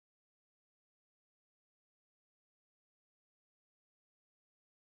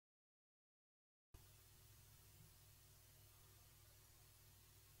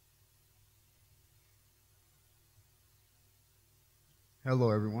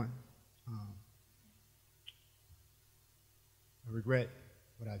Hello, everyone. I regret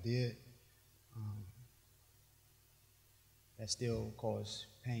what I did. That still caused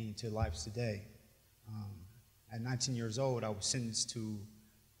pain to lives today. At 19 years old, I was sentenced to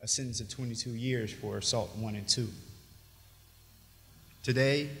a sentence of 22 years for assault 1 and 2.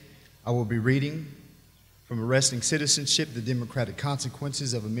 Today, I will be reading from Arresting Citizenship, The Democratic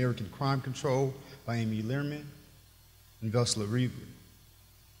Consequences of American Crime Control by Amy Lehrman and Velsla Reaver.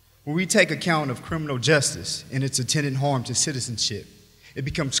 When we take account of criminal justice and its attendant harm to citizenship, it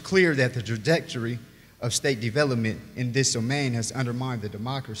becomes clear that the trajectory of state development in this domain has undermined the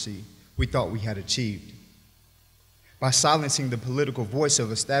democracy we thought we had achieved. By silencing the political voice of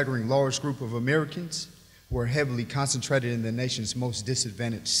a staggering large group of Americans who are heavily concentrated in the nation's most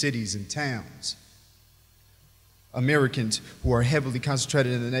disadvantaged cities and towns, Americans who are heavily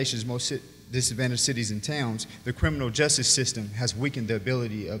concentrated in the nation's most disadvantaged cities and towns, the criminal justice system has weakened the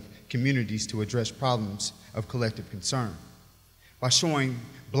ability of communities to address problems of collective concern. By showing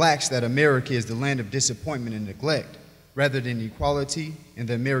blacks that America is the land of disappointment and neglect, rather than equality and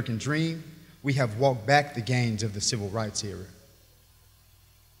the American dream, we have walked back the gains of the civil rights era.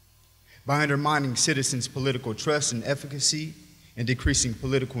 By undermining citizens' political trust and efficacy and decreasing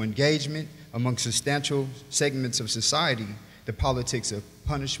political engagement among substantial segments of society, the politics of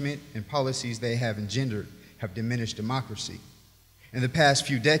punishment and policies they have engendered have diminished democracy. In the past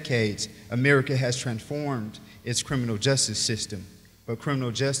few decades, America has transformed its criminal justice system, but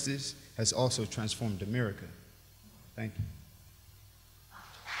criminal justice has also transformed America. Thank you.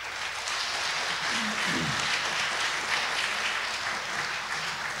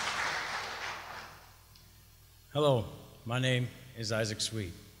 Hello, my name is Isaac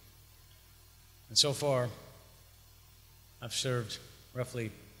Sweet. And so far, I've served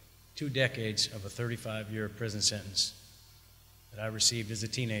roughly 2 decades of a 35-year prison sentence that I received as a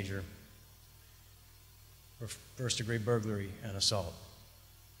teenager for first-degree burglary and assault.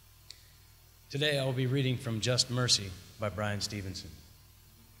 Today, I will be reading from Just Mercy by Brian Stevenson.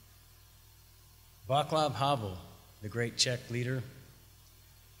 Václav Havel, the great Czech leader,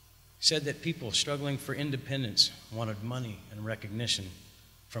 said that people struggling for independence wanted money and recognition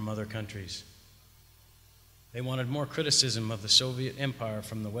from other countries. They wanted more criticism of the Soviet Empire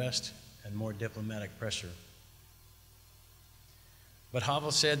from the West and more diplomatic pressure. But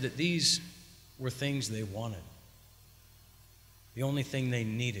Havel said that these were things they wanted. The only thing they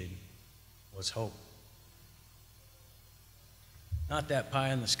needed was hope. Not that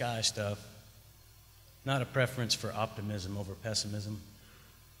pie-in-the-sky stuff, not a preference for optimism over pessimism,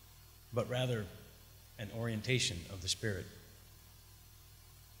 but rather an orientation of the spirit.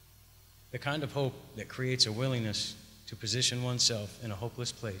 The kind of hope that creates a willingness to position oneself in a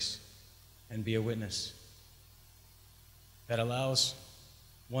hopeless place and be a witness. That allows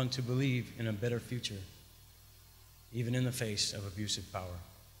one to believe in a better future, even in the face of abusive power.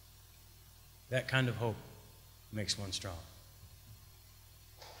 That kind of hope makes one strong.